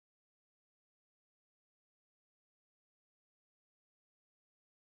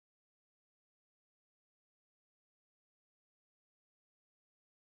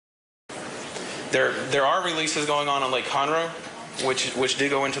There are releases going on Lake Conroe, which did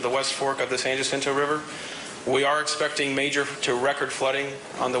go into the West Fork of the San Jacinto River. We are expecting major to record flooding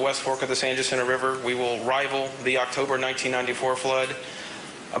on the West Fork of the San Jacinto River. We will rival the October 1994 flood.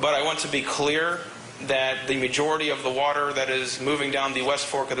 But I want to be clear that the majority of the water that is moving down the West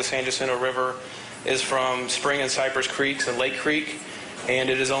Fork of the San Jacinto River is from Spring and Cypress Creeks and Lake Creek, and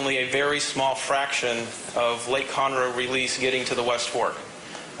it is only a very small fraction of Lake Conroe release getting to the West Fork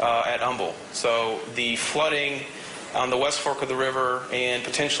at Humble. So the flooding on the West Fork of the river and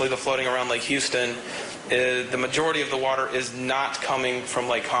potentially the flooding around Lake Houston, the majority of the water is not coming from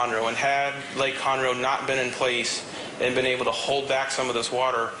Lake Conroe. And had Lake Conroe not been in place and been able to hold back some of this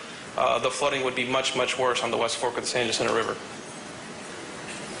water, the flooding would be much, much worse on the West Fork of the San Jacinto River.